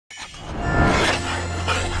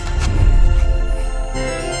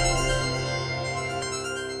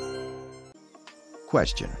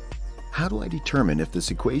Question: how do I determine if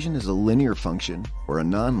this equation is a linear function or a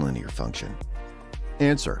nonlinear function?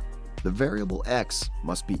 Answer: the variable x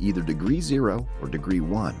must be either degree 0 or degree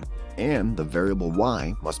 1, and the variable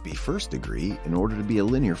y must be first degree in order to be a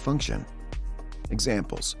linear function.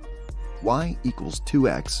 Examples: y equals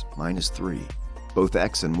 2x minus 3. Both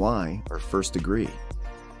x and y are first degree.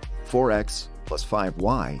 4x plus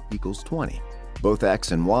 5y equals 20. Both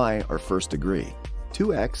x and y are first degree.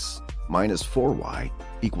 2x minus 4y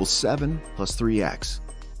equals 7 plus 3x.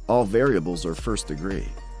 All variables are first degree.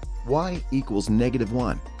 Y equals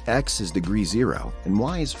 -1. X is degree 0 and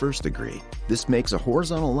y is first degree. This makes a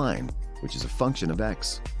horizontal line, which is a function of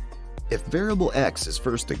x. If variable x is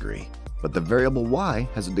first degree, but the variable y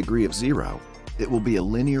has a degree of 0, it will be a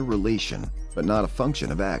linear relation, but not a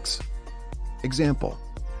function of x. Example: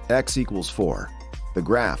 x equals 4. The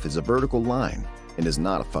graph is a vertical line and is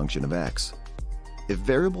not a function of x. If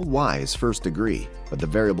variable y is first degree, but the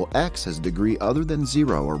variable x has a degree other than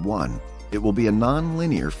 0 or 1, it will be a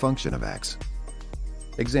nonlinear function of x.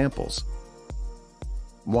 Examples: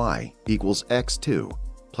 y equals x2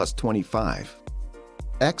 plus 25.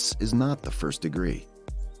 X is not the first degree.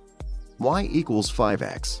 Y equals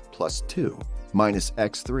 5x plus 2 minus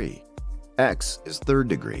x3. X is third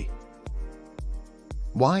degree.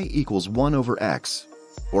 Y equals 1 over x,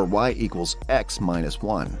 or y equals x minus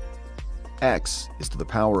 1. X is to the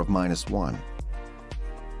power of -1.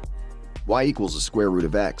 Y equals the square root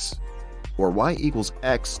of x, or y equals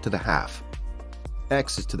x to the half.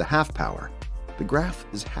 X is to the half power. The graph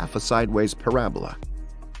is half a sideways parabola.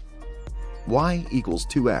 Y equals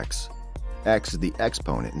 2x. X is the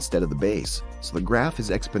exponent instead of the base, so the graph is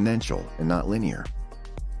exponential and not linear.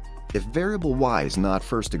 If variable y is not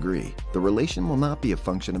first degree, the relation will not be a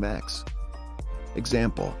function of x.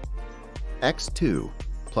 Example: x2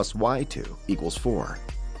 plus y2 equals 4.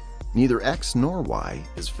 Neither x nor y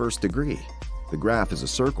is first degree. The graph is a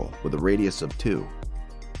circle with a radius of 2.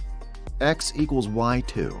 X equals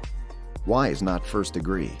y2. Y is not first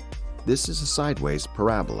degree. This is a sideways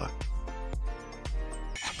parabola.